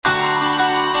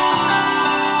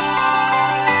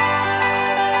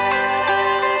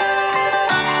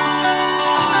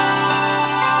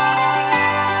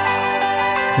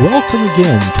Welcome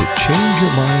again to Change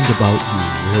Your Mind About You,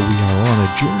 where we are on a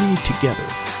journey together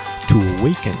to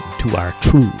awaken to our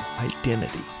true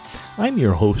identity. I'm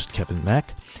your host, Kevin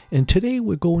Mack, and today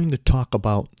we're going to talk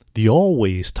about the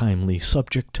always timely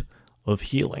subject of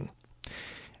healing.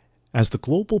 As the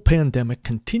global pandemic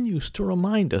continues to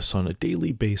remind us on a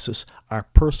daily basis, our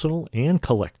personal and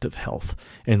collective health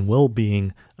and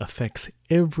well-being affects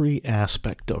every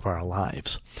aspect of our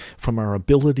lives, from our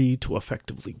ability to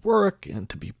effectively work and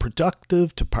to be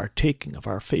productive to partaking of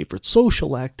our favorite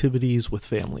social activities with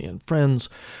family and friends.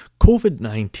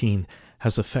 COVID-19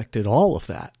 has affected all of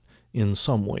that in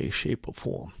some way, shape, or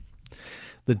form.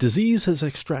 The disease has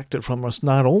extracted from us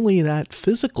not only that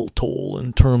physical toll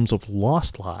in terms of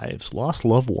lost lives, lost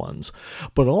loved ones,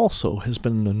 but also has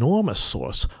been an enormous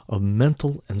source of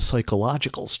mental and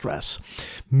psychological stress.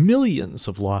 Millions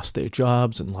have lost their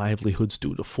jobs and livelihoods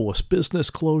due to forced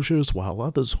business closures, while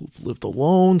others who've lived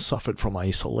alone suffered from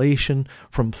isolation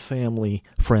from family,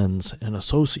 friends, and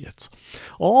associates.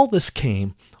 All this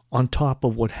came on top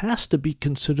of what has to be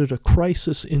considered a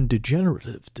crisis in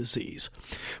degenerative disease.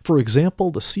 For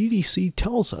example, the CDC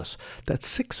tells us that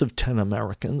 6 of 10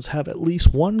 Americans have at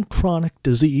least one chronic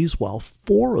disease, while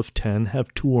 4 of 10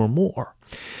 have 2 or more.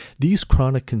 These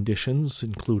chronic conditions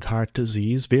include heart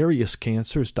disease, various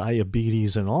cancers,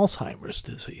 diabetes, and Alzheimer's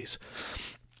disease.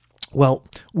 Well,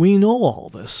 we know all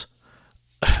this.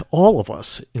 All of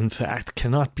us, in fact,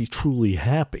 cannot be truly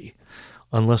happy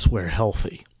unless we're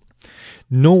healthy.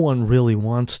 No one really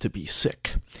wants to be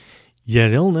sick,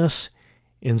 yet illness,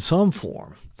 in some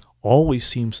form, always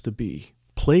seems to be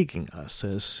plaguing us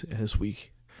as we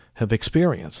have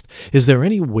experienced. Is there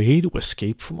any way to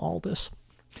escape from all this?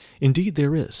 Indeed,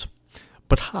 there is.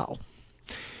 But how?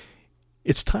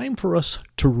 It's time for us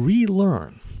to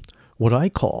relearn what I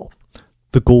call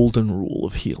the golden rule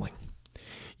of healing.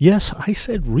 Yes, I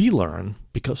said relearn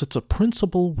because it's a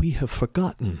principle we have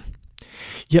forgotten.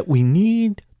 Yet we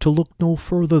need to look no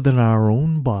further than our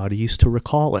own bodies to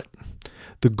recall it.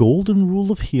 The golden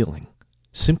rule of healing,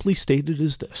 simply stated,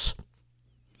 is this: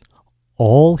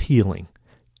 all healing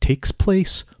takes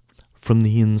place from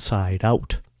the inside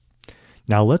out.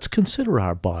 Now let's consider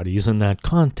our bodies in that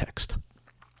context.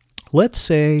 Let's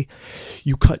say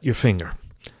you cut your finger.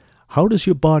 How does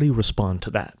your body respond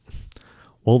to that?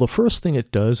 Well, the first thing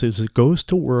it does is it goes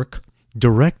to work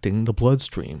directing the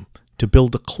bloodstream to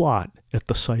build a clot at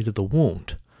the site of the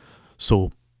wound.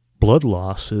 So blood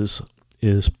loss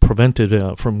is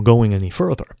prevented from going any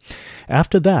further.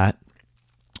 After that,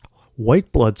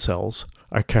 white blood cells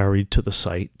are carried to the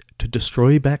site to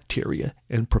destroy bacteria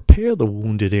and prepare the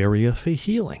wounded area for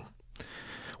healing.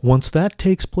 Once that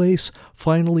takes place,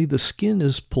 finally the skin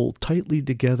is pulled tightly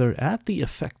together at the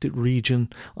affected region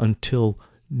until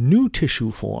new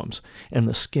tissue forms and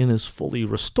the skin is fully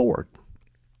restored.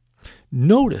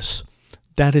 Notice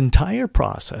that entire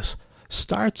process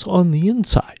starts on the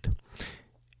inside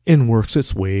and works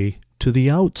its way to the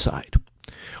outside.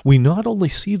 We not only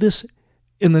see this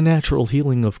in the natural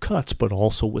healing of cuts, but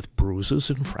also with bruises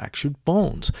and fractured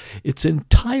bones. It's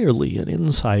entirely an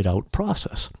inside-out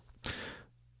process.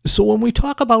 So when we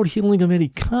talk about healing of any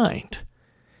kind,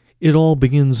 it all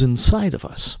begins inside of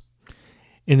us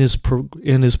and is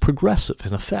progressive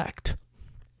in effect.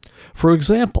 For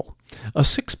example, a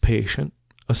sick patient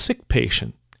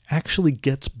actually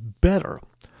gets better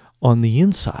on the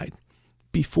inside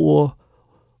before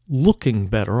looking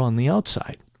better on the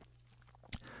outside.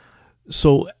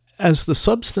 So as the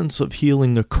substance of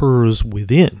healing occurs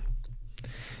within,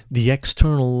 the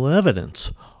external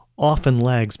evidence often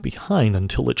lags behind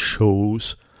until it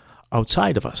shows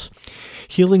outside of us.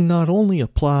 Healing not only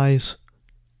applies,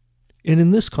 and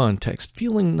in this context,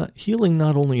 healing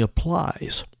not only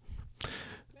applies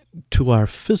to our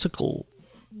physical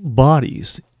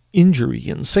bodies, injury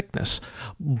and sickness,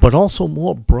 but also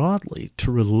more broadly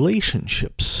to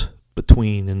relationships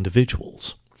between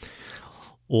individuals.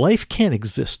 Life can't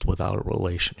exist without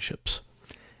relationships.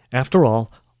 After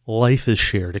all, life is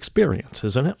shared experience,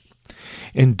 isn't it?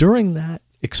 And during that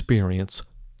experience,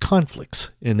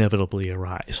 conflicts inevitably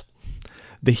arise.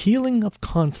 The healing of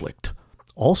conflict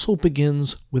also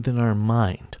begins within our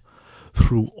mind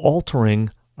through altering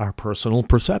our personal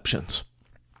perceptions.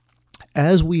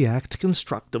 As we act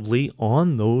constructively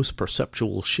on those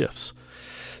perceptual shifts,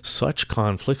 such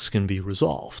conflicts can be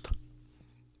resolved.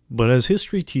 But as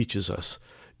history teaches us,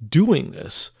 doing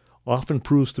this often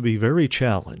proves to be very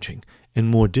challenging and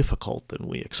more difficult than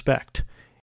we expect.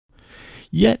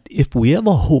 Yet, if we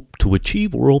ever hope to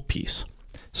achieve world peace,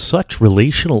 such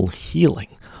relational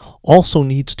healing also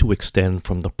needs to extend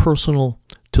from the personal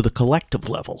to the collective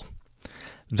level.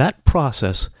 That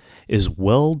process is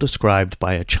well described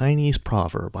by a Chinese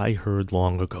proverb I heard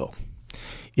long ago.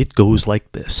 It goes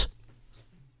like this.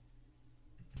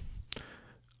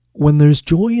 When there's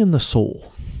joy in the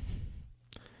soul,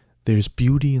 there's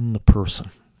beauty in the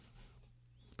person.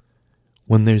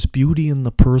 When there's beauty in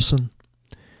the person,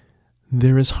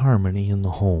 there is harmony in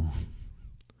the home.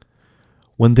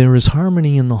 When there is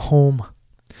harmony in the home,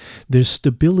 there's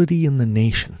stability in the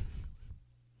nation.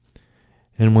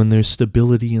 And when there's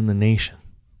stability in the nation,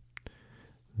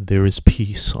 there is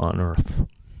peace on earth.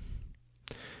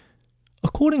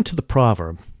 According to the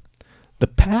proverb, the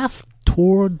path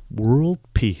toward world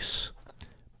peace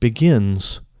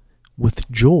begins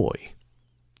with joy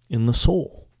in the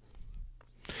soul.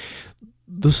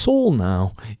 The soul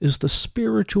now is the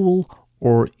spiritual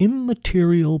or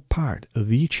immaterial part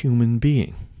of each human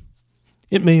being.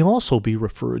 It may also be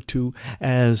referred to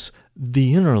as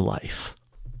the inner life.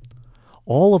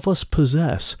 All of us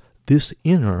possess this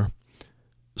inner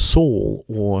soul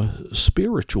or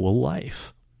spiritual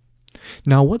life.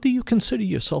 Now, whether you consider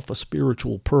yourself a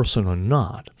spiritual person or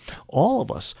not, all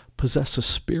of us possess a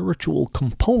spiritual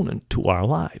component to our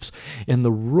lives, and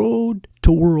the road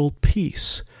to world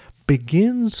peace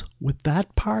begins with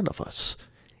that part of us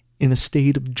in a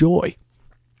state of joy.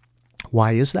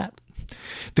 Why is that?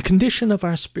 The condition of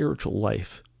our spiritual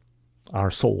life,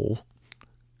 our soul,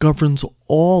 governs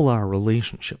all our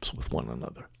relationships with one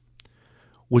another,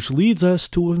 which leads us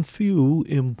to a few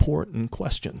important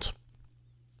questions.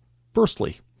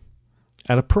 Firstly,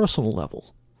 at a personal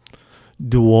level,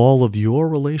 do all of your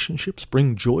relationships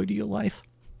bring joy to your life?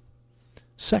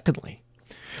 Secondly,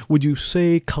 would you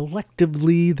say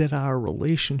collectively that our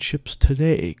relationships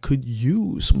today could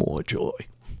use more joy?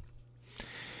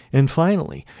 And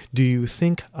finally, do you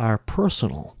think our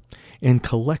personal and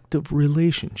collective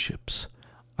relationships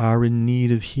are in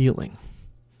need of healing?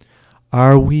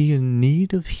 Are we in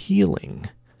need of healing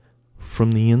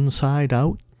from the inside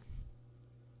out?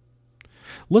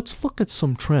 Let's look at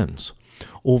some trends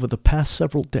over the past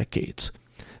several decades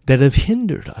that have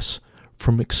hindered us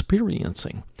from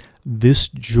experiencing this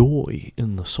joy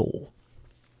in the soul.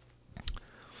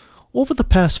 Over the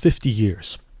past 50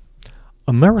 years,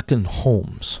 American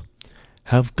homes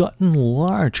have gotten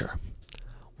larger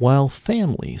while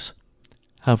families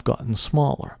have gotten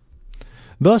smaller.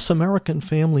 Thus, American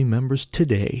family members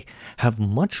today have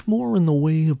much more in the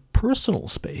way of personal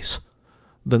space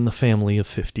than the family of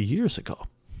 50 years ago.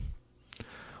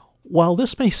 While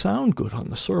this may sound good on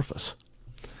the surface,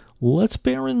 let's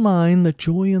bear in mind that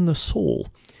joy in the soul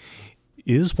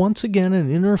is once again an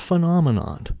inner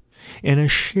phenomenon and a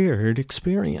shared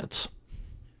experience.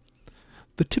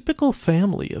 The typical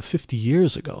family of 50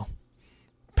 years ago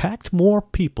packed more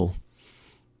people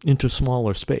into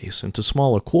smaller space, into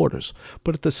smaller quarters,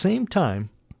 but at the same time,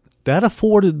 that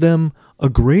afforded them a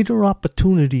greater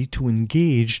opportunity to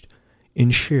engage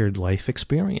in shared life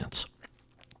experience.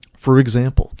 For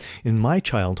example, in my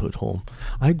childhood home,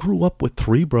 I grew up with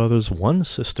 3 brothers, 1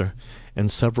 sister,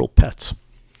 and several pets.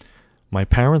 My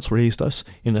parents raised us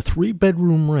in a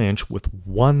 3-bedroom ranch with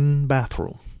 1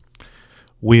 bathroom.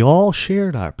 We all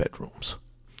shared our bedrooms.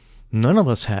 None of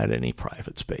us had any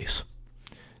private space.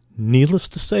 Needless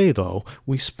to say, though,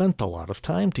 we spent a lot of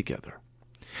time together.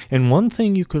 And one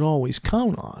thing you could always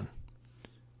count on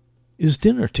is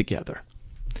dinner together.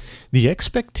 The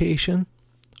expectation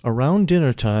around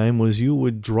dinner time was you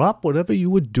would drop whatever you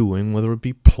were doing, whether it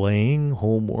be playing,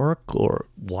 homework, or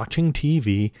watching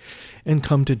TV, and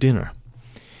come to dinner.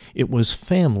 It was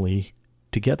family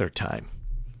together time.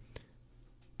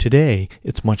 Today,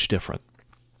 it's much different.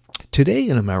 Today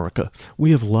in America,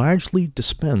 we have largely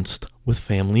dispensed with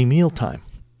family mealtime.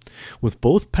 With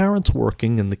both parents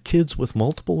working and the kids with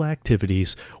multiple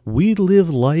activities, we live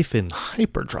life in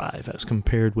hyperdrive as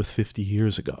compared with 50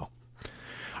 years ago.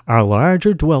 Our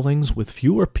larger dwellings with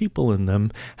fewer people in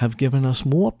them have given us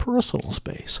more personal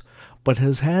space, but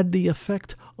has had the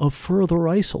effect of further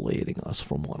isolating us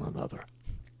from one another.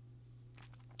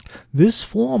 This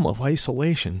form of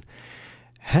isolation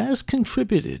has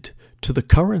contributed to the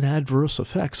current adverse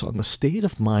effects on the state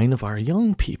of mind of our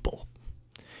young people.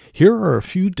 Here are a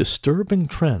few disturbing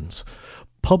trends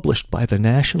published by the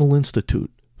National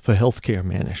Institute for Healthcare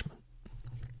Management.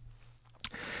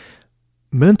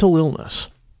 Mental illness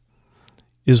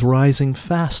is rising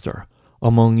faster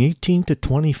among 18 to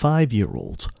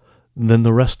 25-year-olds than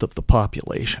the rest of the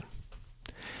population.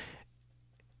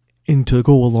 And to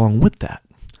go along with that,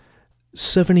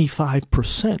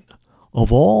 75%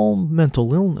 of all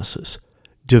mental illnesses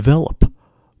develop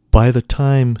by the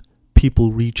time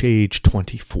people reach age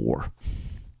 24.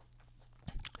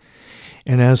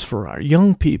 And as for our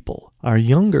young people, our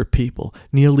younger people,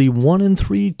 nearly 1 in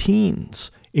 3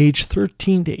 teens, age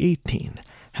 13 to 18,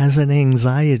 has an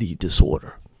anxiety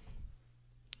disorder.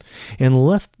 And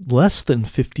less than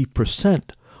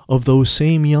 50% of those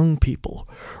same young people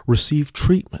receive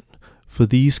treatment for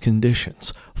these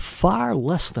conditions, far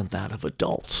less than that of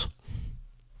adults.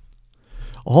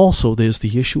 Also, there's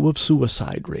the issue of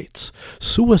suicide rates.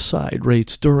 Suicide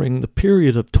rates during the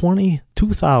period of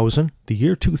 2000, the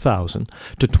year 2000,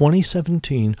 to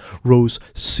 2017 rose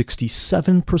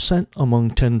 67%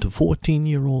 among 10 to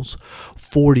 14-year-olds,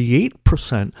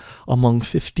 48% among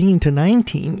 15 to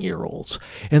 19-year-olds,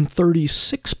 and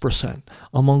 36%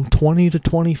 among 20 to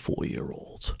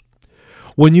 24-year-olds.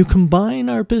 When you combine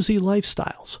our busy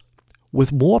lifestyles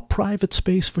with more private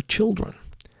space for children,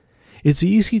 it's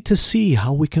easy to see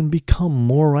how we can become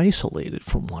more isolated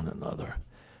from one another.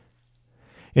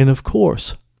 And of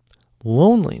course,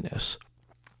 loneliness,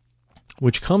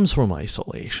 which comes from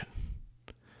isolation,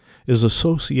 is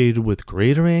associated with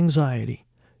greater anxiety,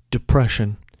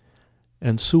 depression,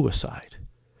 and suicide,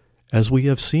 as we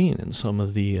have seen in some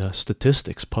of the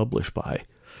statistics published by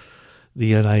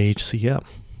the NIHCM.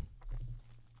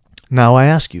 Now I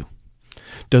ask you,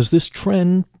 does this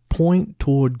trend point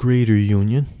toward greater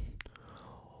union,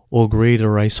 or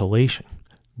greater isolation,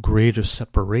 greater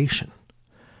separation,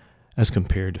 as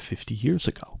compared to 50 years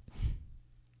ago?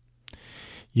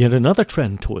 Yet another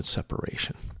trend towards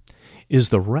separation is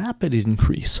the rapid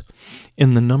increase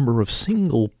in the number of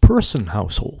single-person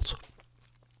households,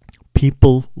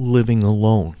 people living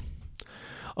alone.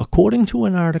 According to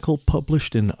an article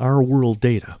published in Our World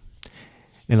Data,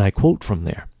 and I quote from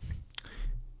there,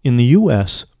 in the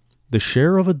U.S., the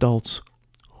share of adults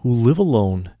who live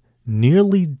alone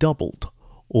nearly doubled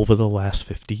over the last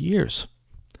 50 years.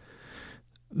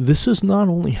 This is not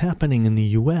only happening in the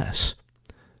U.S.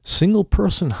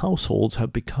 Single-person households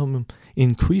have become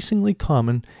increasingly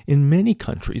common in many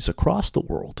countries across the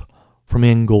world, from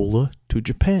Angola to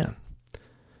Japan.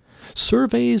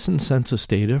 Surveys and census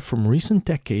data from recent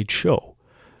decades show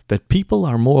that people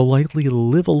are more likely to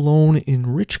live alone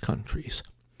in rich countries,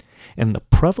 and the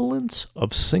prevalence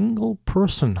of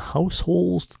single-person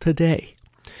households today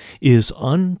is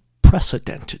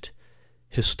unprecedented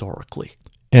historically.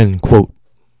 End quote.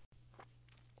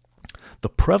 The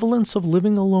prevalence of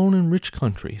living alone in rich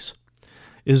countries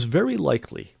is very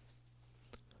likely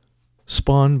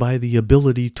spawned by the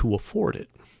ability to afford it.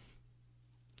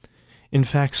 In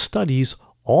fact, studies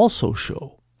also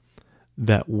show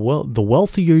that the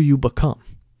wealthier you become,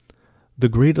 the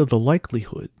greater the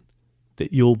likelihood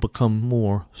that you'll become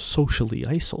more socially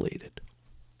isolated.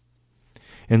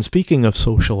 And speaking of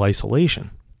social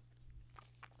isolation,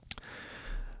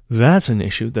 that's an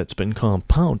issue that's been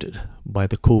compounded by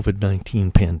the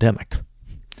COVID-19 pandemic,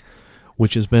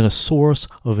 which has been a source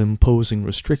of imposing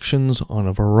restrictions on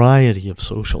a variety of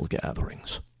social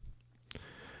gatherings,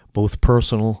 both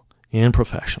personal and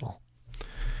professional.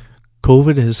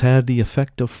 COVID has had the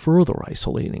effect of further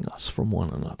isolating us from one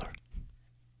another.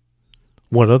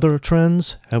 What other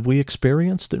trends have we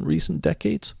experienced in recent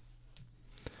decades?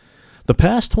 The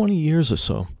past 20 years or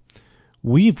so,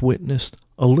 we've witnessed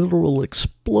a literal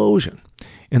explosion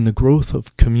in the growth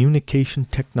of communication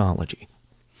technology.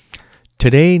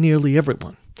 Today, nearly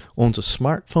everyone owns a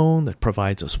smartphone that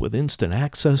provides us with instant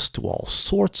access to all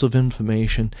sorts of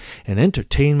information and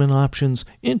entertainment options,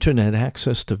 internet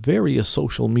access to various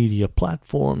social media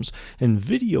platforms, and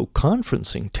video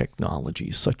conferencing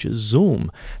technologies such as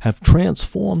Zoom have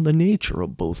transformed the nature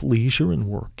of both leisure and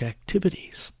work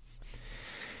activities.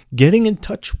 Getting in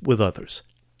touch with others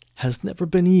has never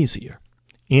been easier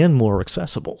and more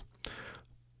accessible.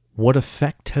 What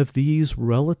effect have these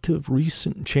relative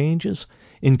recent changes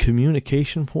in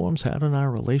communication forms had on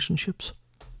our relationships?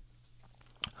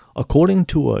 According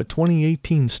to a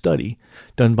 2018 study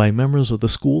done by members of the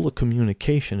School of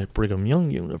Communication at Brigham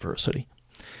Young University,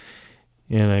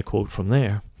 and I quote from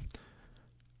there,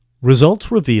 results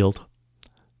revealed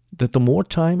that the more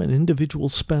time an individual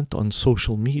spent on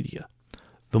social media,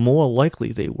 the more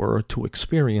likely they were to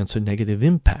experience a negative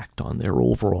impact on their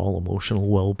overall emotional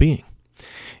well-being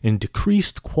and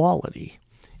decreased quality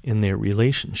in their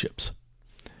relationships.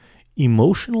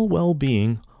 Emotional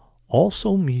well-being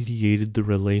also mediated the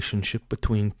relationship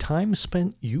between time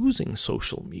spent using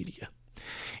social media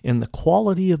and the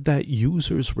quality of that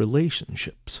user's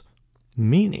relationships,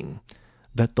 meaning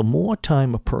that the more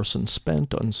time a person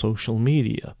spent on social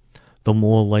media, the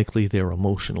more likely their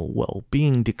emotional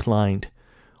well-being declined,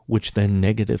 which then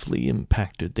negatively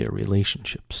impacted their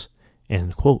relationships.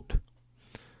 End quote.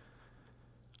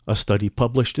 A study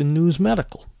published in News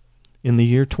Medical in the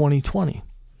year 2020,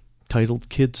 titled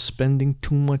Kids Spending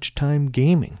Too Much Time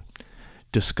Gaming,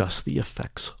 discuss the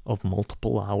effects of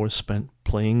multiple hours spent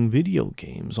playing video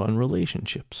games on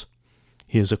relationships.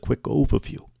 Here's a quick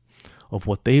overview of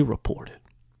what they reported.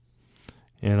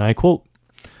 And I quote,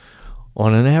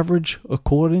 "On an average,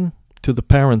 according to the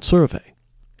parent survey,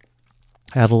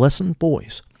 adolescent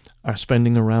boys are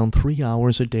spending around 3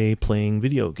 hours a day playing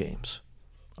video games.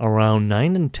 Around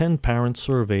 9 in 10 parents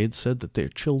surveyed said that their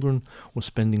children were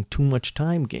spending too much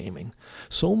time gaming,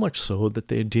 so much so that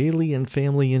their daily and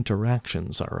family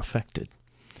interactions are affected.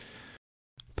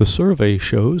 The survey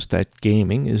shows that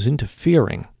gaming is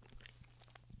interfering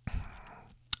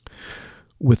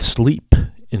with sleep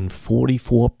in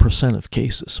 44% of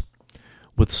cases,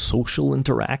 with social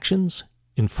interactions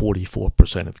in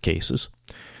 44% of cases,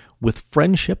 with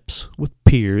friendships with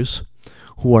peers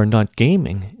who are not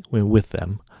gaming with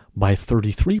them by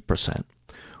 33%,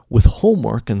 with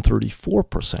homework in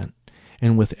 34%,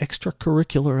 and with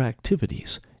extracurricular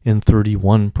activities in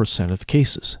 31% of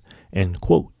cases." End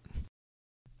quote.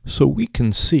 So we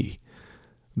can see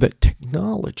that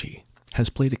technology has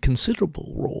played a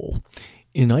considerable role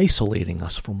in isolating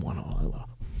us from one another.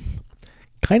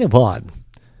 Kind of odd,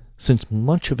 since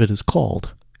much of it is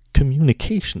called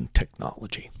communication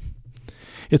technology.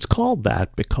 It's called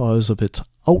that because of its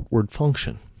outward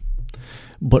function.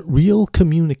 But real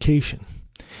communication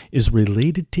is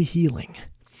related to healing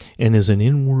and is an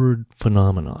inward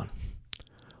phenomenon.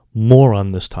 More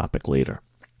on this topic later.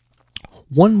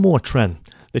 One more trend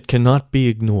that cannot be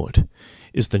ignored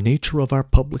is the nature of our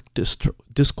public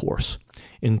discourse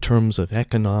in terms of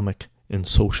economic and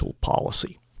social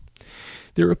policy.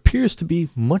 There appears to be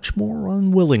much more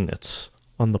unwillingness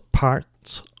on the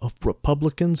parts of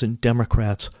Republicans and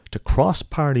Democrats to cross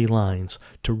party lines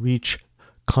to reach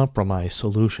compromise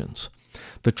solutions.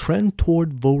 The trend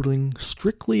toward voting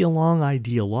strictly along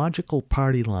ideological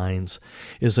party lines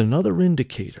is another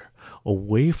indicator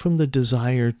away from the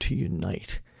desire to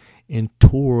unite and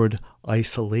toward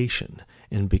isolation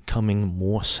and becoming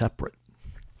more separate.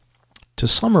 To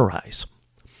summarize,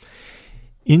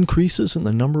 increases in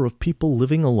the number of people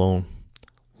living alone,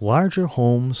 larger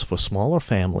homes for smaller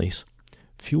families,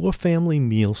 fewer family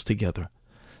meals together,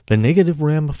 the negative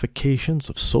ramifications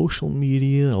of social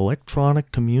media and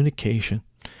electronic communication,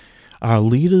 our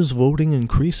leaders voting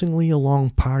increasingly along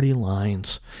party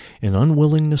lines, and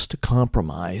unwillingness to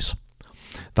compromise,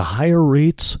 the higher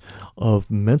rates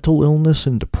of mental illness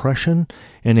and depression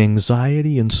and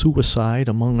anxiety and suicide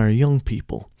among our young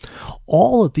people.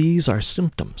 All of these are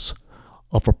symptoms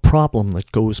of a problem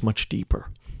that goes much deeper.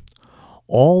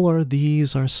 All of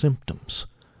these are symptoms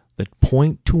that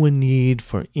point to a need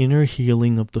for inner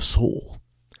healing of the soul.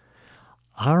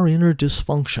 Our inner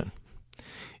dysfunction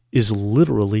is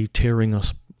literally tearing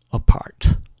us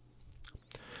apart.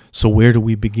 So where do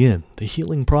we begin the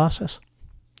healing process?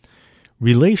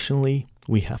 Relationally,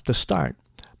 we have to start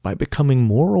by becoming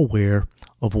more aware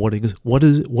of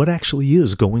what actually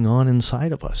is going on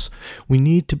inside of us. We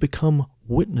need to become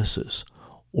witnesses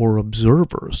or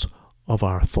observers of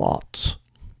our thoughts.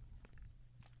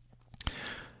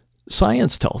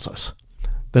 Science tells us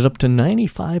that up to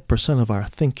 95% of our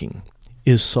thinking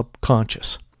is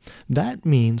subconscious. That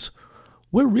means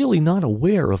we're really not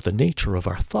aware of the nature of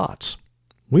our thoughts.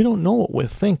 We don't know what we're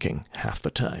thinking half the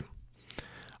time.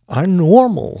 Our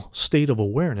normal state of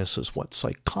awareness is what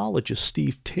psychologist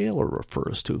Steve Taylor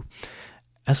refers to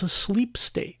as a sleep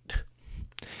state.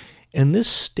 And this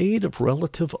state of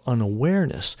relative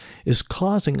unawareness is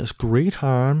causing us great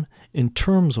harm in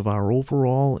terms of our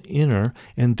overall inner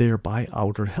and thereby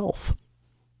outer health.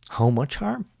 How much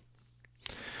harm?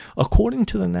 According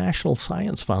to the National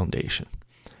Science Foundation,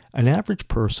 an average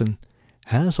person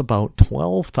has about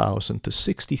 12,000 to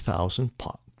 60,000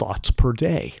 thoughts per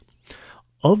day.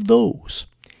 Of those,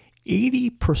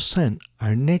 80%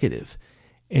 are negative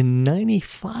and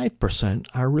 95%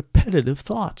 are repetitive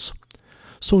thoughts.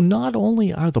 So not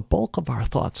only are the bulk of our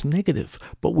thoughts negative,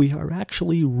 but we are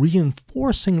actually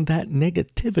reinforcing that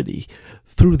negativity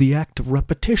through the act of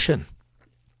repetition.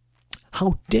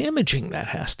 How damaging that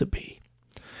has to be.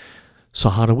 So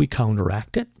how do we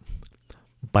counteract it?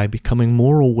 By becoming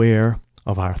more aware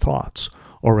of our thoughts,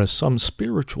 or as some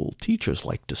spiritual teachers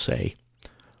like to say,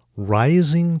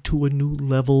 rising to a new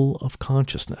level of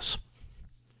consciousness.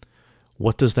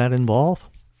 What does that involve?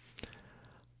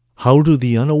 How do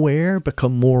the unaware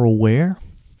become more aware?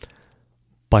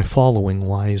 By following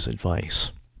wise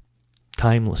advice,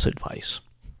 timeless advice.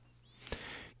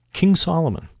 King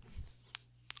Solomon,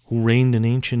 who reigned in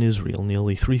ancient Israel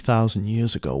nearly 3,000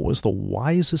 years ago, was the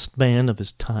wisest man of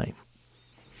his time.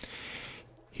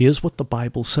 Here's what the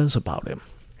Bible says about him.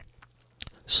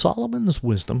 Solomon's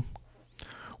wisdom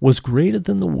was greater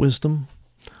than the wisdom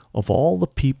of all the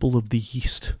people of the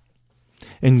East,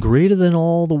 and greater than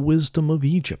all the wisdom of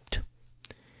Egypt.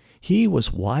 He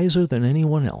was wiser than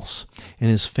anyone else, and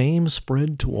his fame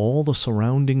spread to all the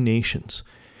surrounding nations.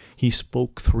 He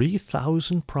spoke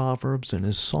 3,000 proverbs, and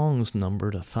his songs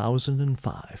numbered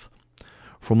 1,005.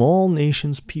 From all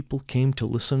nations people came to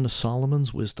listen to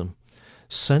Solomon's wisdom,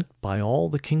 sent by all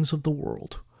the kings of the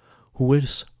world, who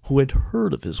had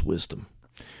heard of his wisdom.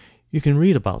 You can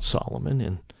read about Solomon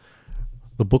in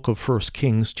the book of 1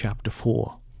 Kings, chapter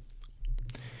 4.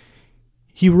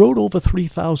 He wrote over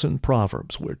 3,000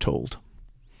 proverbs, we're told,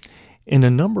 and a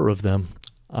number of them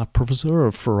are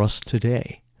preserved for us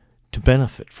today to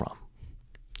benefit from.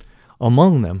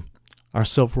 Among them are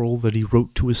several that he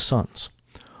wrote to his sons,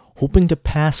 hoping to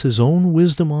pass his own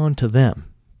wisdom on to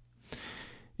them.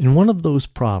 In one of those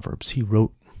proverbs he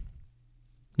wrote,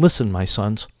 "Listen, my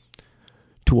sons,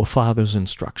 to a father's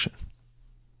instruction.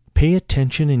 Pay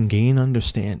attention and gain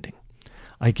understanding.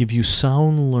 I give you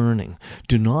sound learning.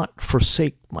 Do not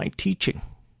forsake my teaching."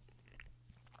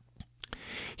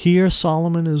 Here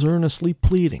Solomon is earnestly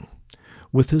pleading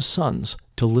with his sons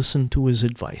to listen to his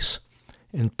advice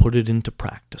and put it into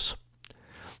practice.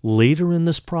 Later in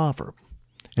this proverb,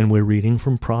 and we're reading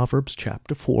from Proverbs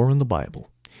chapter 4 in the Bible,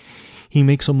 he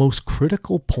makes a most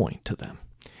critical point to them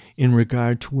in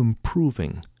regard to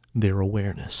improving their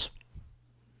awareness.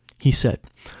 He said,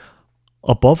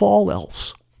 "Above all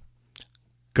else,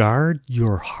 guard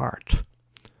your heart,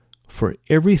 for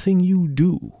everything you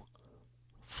do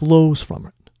flows from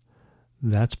it."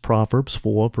 That's Proverbs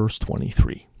 4, verse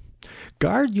 23.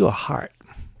 Guard your heart.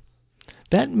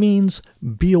 That means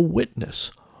be a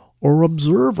witness or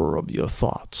observer of your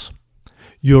thoughts,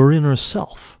 your inner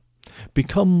self.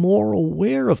 Become more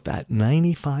aware of that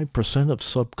 95% of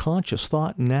subconscious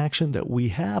thought and action that we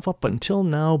have up until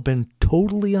now been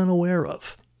totally unaware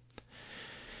of.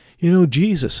 You know,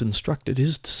 Jesus instructed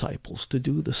his disciples to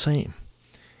do the same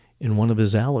in one of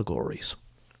his allegories.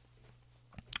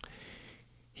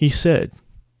 He said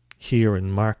here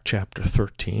in Mark chapter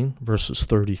 13, verses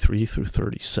 33 through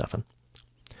 37,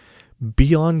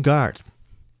 "Be on guard,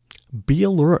 be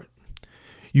alert.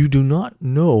 You do not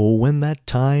know when that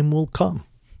time will come.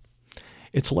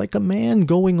 It's like a man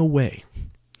going away.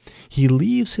 He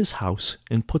leaves his house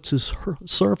and puts his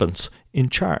servants in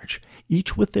charge,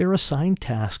 each with their assigned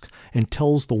task, and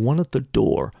tells the one at the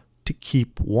door to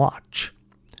keep watch.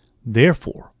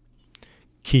 Therefore,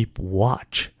 keep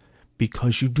watch,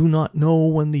 because you do not know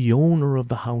when the owner of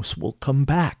the house will come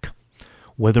back,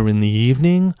 whether in the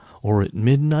evening or at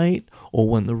midnight, or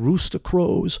when the rooster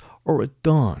crows, or at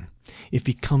dawn. If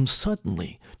he comes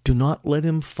suddenly, do not let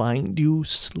him find you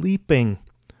sleeping.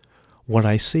 What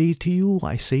I say to you,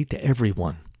 I say to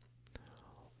everyone.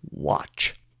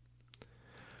 Watch."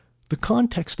 The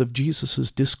context of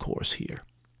Jesus' discourse here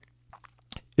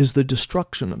is the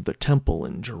destruction of the temple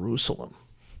in Jerusalem.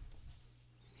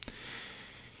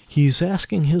 He's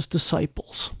asking his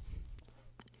disciples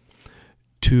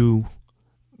to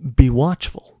be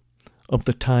watchful of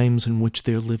the times in which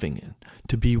they're living in,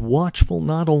 to be watchful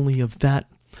not only of that,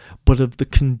 but of the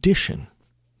condition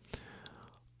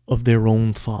of their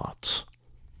own thoughts.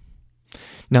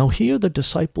 Now here the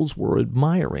disciples were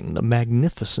admiring the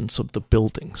magnificence of the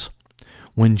buildings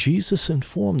when Jesus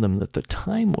informed them that the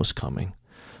time was coming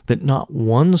that not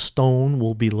one stone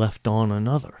will be left on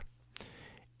another.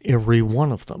 Every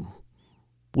one of them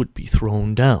would be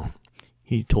thrown down,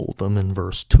 he told them in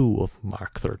verse 2 of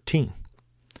Mark 13.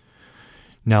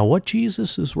 Now what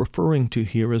Jesus is referring to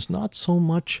here is not so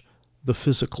much the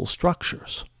physical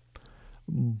structures,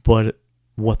 but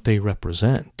what they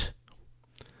represent.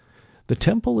 The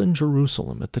temple in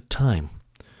Jerusalem at the time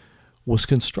was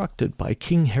constructed by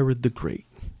King Herod the Great.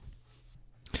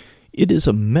 It is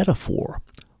a metaphor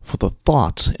for the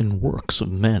thoughts and works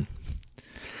of men.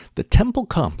 The temple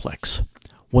complex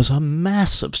was a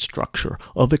massive structure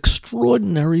of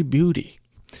extraordinary beauty.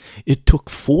 It took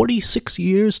 46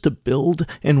 years to build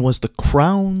and was the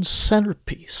crown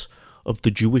centerpiece of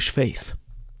the Jewish faith.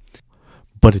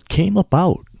 But it came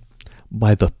about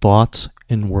by the thoughts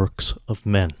and works of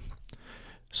men.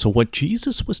 So what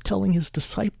Jesus was telling his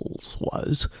disciples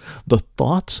was the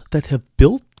thoughts that have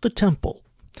built the temple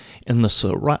and the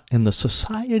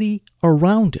society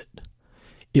around it.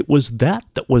 It was that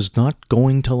was not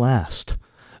going to last.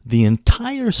 The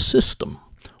entire system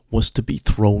was to be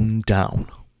thrown down.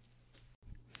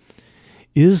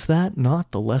 Is that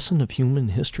not the lesson of human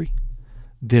history?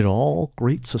 That all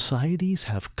great societies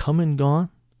have come and gone?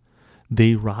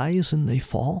 They rise and they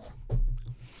fall?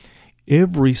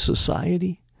 Every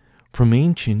society, from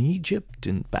ancient Egypt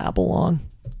and Babylon,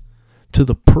 to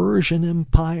the Persian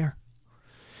Empire,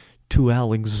 to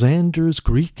Alexander's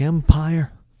Greek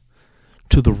Empire,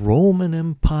 to the Roman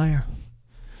Empire,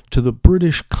 to the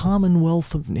British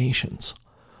Commonwealth of Nations,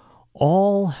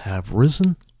 all have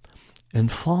risen and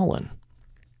fallen.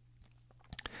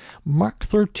 Mark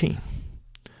 13,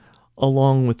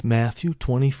 along with Matthew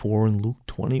 24 and Luke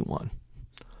 21,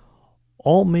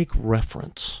 all make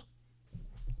reference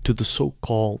to the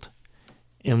so-called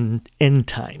end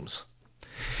times.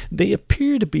 They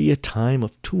appear to be a time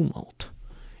of tumult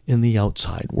in the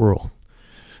outside world.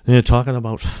 They're talking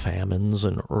about famines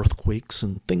and earthquakes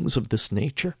and things of this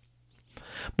nature.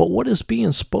 But what is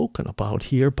being spoken about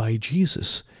here by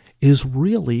Jesus is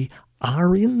really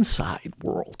our inside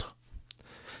world.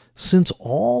 Since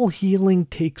all healing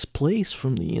takes place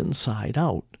from the inside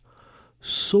out,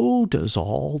 so does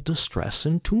all distress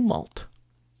and tumult.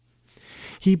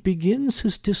 He begins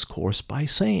his discourse by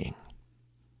saying,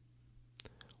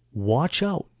 "Watch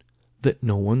out that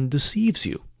no one deceives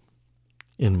you,"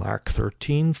 in Mark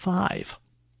 13:5.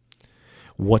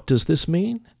 What does this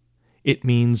mean? It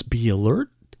means be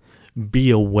alert, be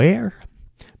aware,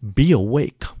 be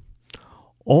awake.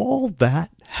 All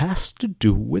that has to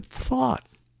do with thought.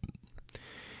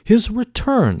 His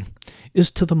return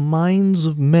is to the minds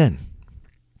of men.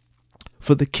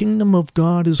 For the kingdom of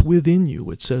God is within you,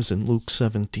 it says in Luke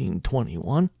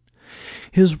 17:21.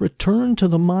 His return to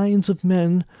the minds of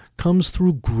men comes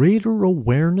through greater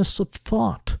awareness of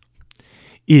thought.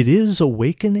 It is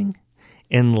awakening,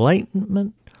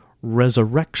 enlightenment,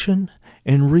 resurrection,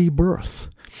 and rebirth.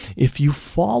 If you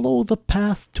follow the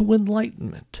path to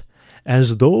enlightenment,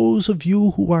 as those of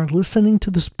you who are listening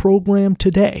to this program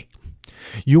today,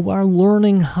 you are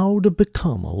learning how to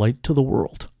become a light to the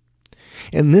world.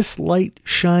 And this light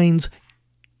shines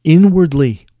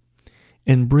inwardly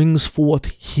and brings forth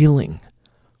healing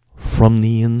from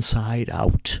the inside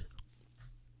out.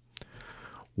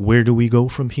 Where do we go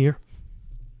from here?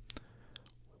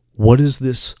 What is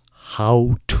this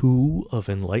how-to of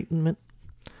enlightenment?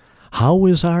 How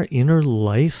is our inner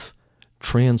life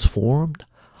transformed?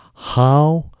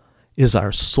 How is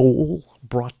our soul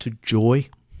brought to joy?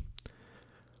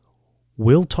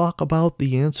 We'll talk about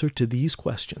the answer to these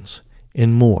questions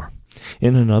and more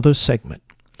in another segment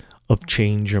of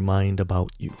Change Your Mind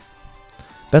About You.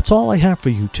 That's all I have for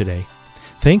you today.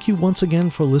 Thank you once again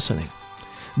for listening.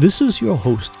 This is your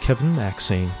host, Kevin Mack,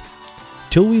 saying,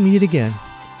 till we meet again,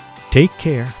 take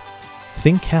care,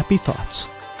 think happy thoughts,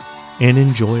 and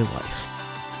enjoy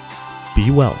life.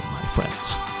 Be well, my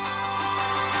friends.